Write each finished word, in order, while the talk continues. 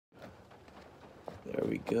There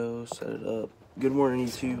we go, set it up. Good morning,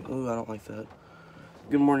 YouTube. Oh, I don't like that.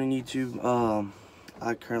 Good morning, YouTube.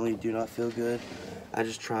 I currently do not feel good. I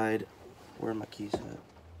just tried, where are my keys at?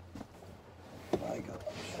 My gosh.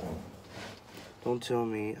 Don't tell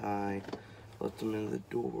me I let them in the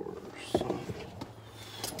doors.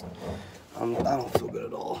 I don't feel good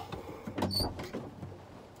at all.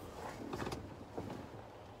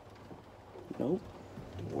 Nope.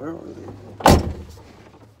 Where are they?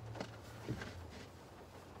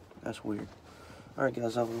 That's weird. Alright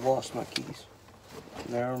guys, I've lost my keys.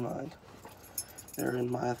 Never mind. They're in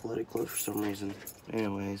my athletic clothes for some reason.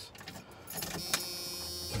 Anyways.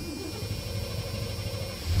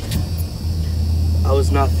 I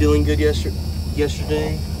was not feeling good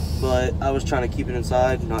yesterday, but I was trying to keep it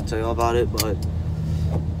inside, not tell y'all about it, but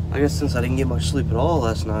I guess since I didn't get much sleep at all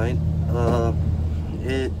last night,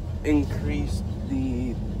 it increased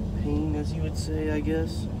the pain, as you would say, I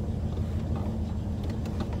guess.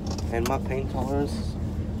 And my pain tolerance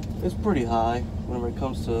is pretty high whenever it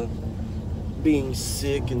comes to being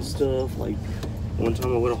sick and stuff. Like, one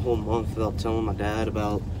time I went a whole month without telling my dad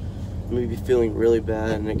about maybe feeling really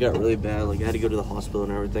bad, and it got really bad. Like, I had to go to the hospital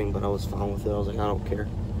and everything, but I was fine with it. I was like, I don't care.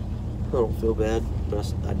 I don't feel bad,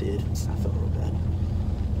 but I did. I felt real bad.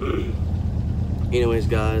 Anyways,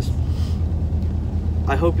 guys,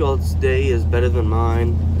 I hope y'all's day is better than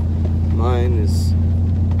mine. Mine is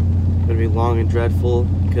gonna be long and dreadful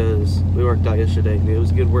because we worked out yesterday and it was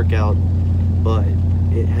a good workout, but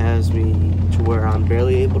it has me to where I'm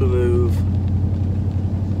barely able to move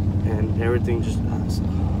and everything just, oh my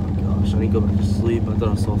gosh, I need to go back to sleep. I thought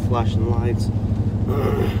I saw flashing lights.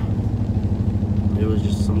 It was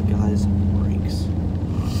just some guy's brakes.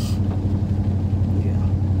 Yeah.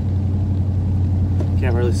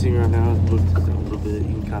 Can't really see me right now. It looks down a little bit.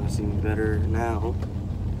 You can kind of see me better now.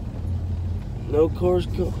 No cars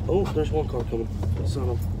come. Oh, there's one car coming. Son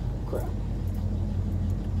of crap.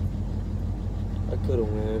 I could have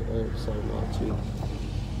went. I decided not to.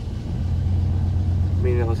 I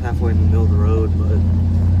mean, I was halfway in the middle of the road, but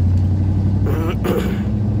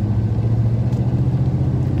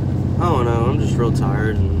I don't know. I'm just real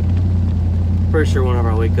tired, and pretty sure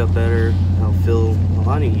whenever I wake up better, I'll feel. Oh,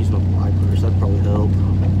 I need to use my wipers. That'd probably help.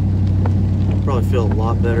 I'd probably feel a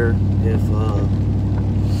lot better if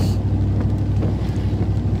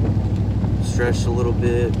stretched a little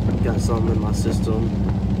bit, got something in my system.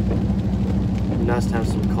 It'd be nice to have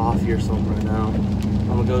some coffee or something right now. I'm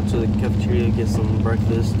gonna go to the cafeteria to get some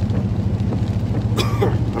breakfast.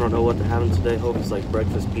 I don't know what they're having today. Hope it's like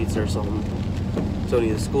breakfast pizza or something.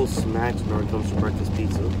 Tony, the school smacks whenever it comes to breakfast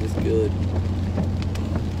pizza. It's good.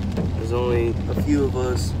 There's only a few of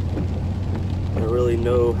us that really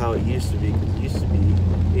know how it used to be, because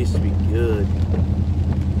it used to be good.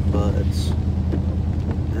 But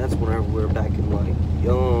that's whenever we were back in like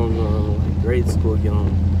young or like grade school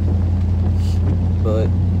young. But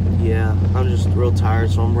yeah, I'm just real tired,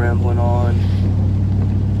 so I'm rambling on.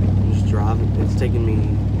 I'm just driving. It's taking me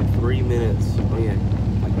 3 minutes. Oh yeah,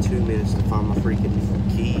 like 2 minutes to find my freaking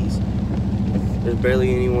keys. There's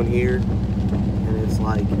barely anyone here, and it's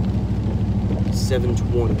like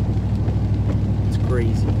 7:20. It's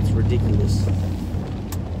crazy. It's ridiculous.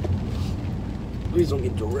 Please don't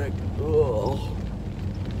get direct. Oh.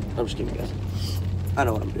 I'm just kidding, guys. I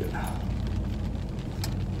know what I'm doing.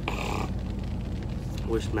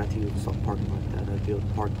 Wish Matthew would stop parking like that. I'd be able to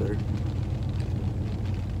park better.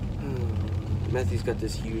 Matthew's got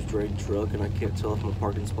this huge red truck, and I can't tell if my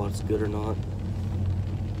parking spot's good or not.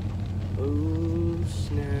 Oh,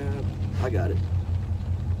 snap. I got it.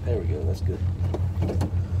 There we go. That's good.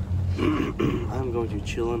 I'm going to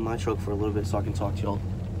chill in my truck for a little bit so I can talk to y'all.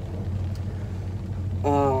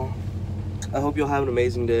 I hope y'all have an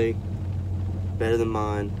amazing day. Better than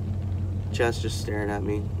mine. Chad's just staring at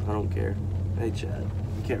me. I don't care. Hey, Chad.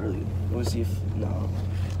 You can't really... Let me see if... No.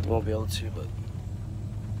 You won't be able to, but...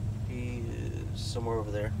 He is somewhere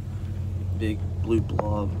over there. Big blue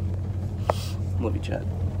blob. Love you, Chad.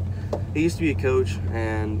 He used to be a coach,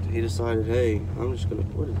 and he decided, hey, I'm just gonna...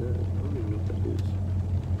 What is that? I don't even know what that is.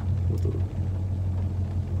 What the...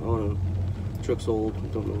 I don't know. Truck's old. I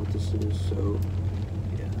don't know what this is, so...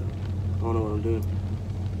 I don't know what I'm doing.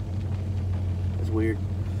 It's weird.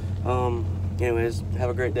 Anyways,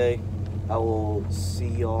 have a great day. I will see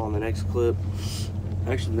y'all on the next clip.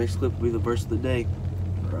 Actually, the next clip will be the verse of the day.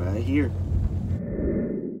 Right here.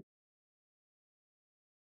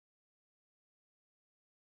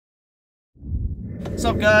 What's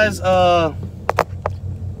up, guys? I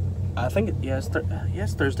think, it's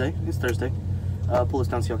Thursday. It's Thursday. Pull this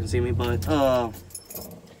down so y'all can see me, but, I'm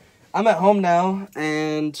at home now,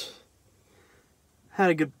 and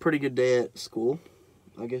had a pretty good day at school,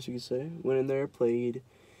 I guess you could say. Went in there, played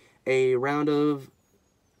a round of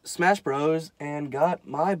Smash Bros. And got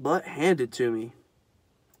my butt handed to me.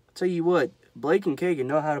 I'll tell you what, Blake and Kagan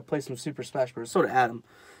know how to play some Super Smash Bros. So did Adam.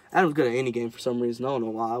 Adam's good at any game for some reason. I don't know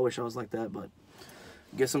why. I wish I was like that, but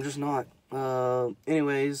guess I'm just not.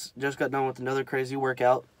 Anyways, just got done with another crazy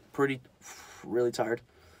workout. Really tired.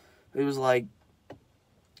 It was like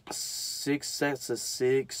 6 sets of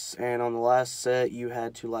 6, and on the last set you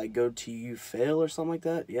had to like go to you fail or something like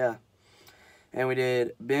that. Yeah. And we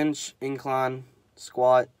did bench, incline,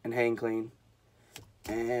 squat, and hang clean.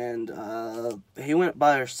 And he went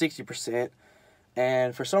by our 60%.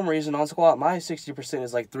 And for some reason on squat, my 60%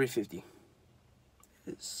 is like 350.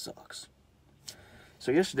 It sucks.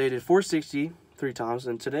 So yesterday I did 460 3 times,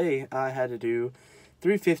 and today I had to do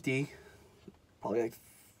 350, probably like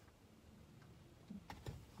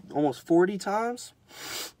almost 40 times.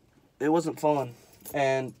 It wasn't fun.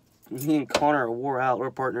 And me and Connor are wore out.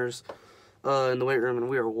 We're partners in the weight room, and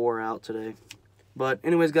we are wore out today. But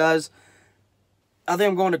anyways, guys, I think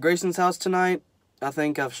I'm going to Grayson's house tonight. I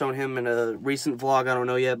think I've shown him in a recent vlog. I don't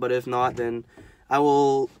know yet, but if not, then I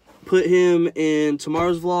will put him in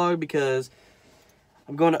tomorrow's vlog, because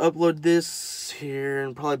I'm going to upload this here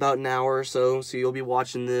in probably about an hour or so. So you'll be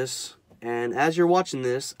watching this. And as you're watching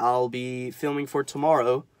this, I'll be filming for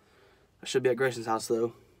tomorrow. I should be at Grayson's house,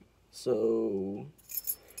 though. So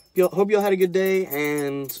hope y'all had a good day,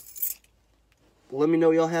 and let me know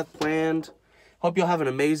what y'all have planned. Hope y'all have an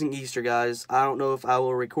amazing Easter, guys. I don't know if I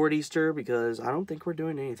will record Easter, because I don't think we're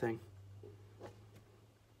doing anything.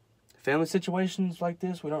 Family situations like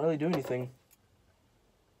this, we don't really do anything.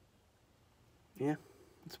 Yeah,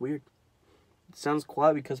 it's weird. It sounds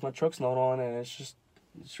quiet because my truck's not on, and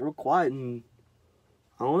it's real quiet, and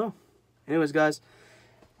I don't know. Anyways, guys,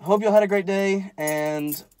 I hope y'all had a great day,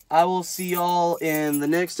 and I will see y'all in the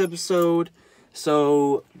next episode.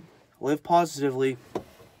 So, live positively.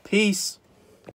 Peace.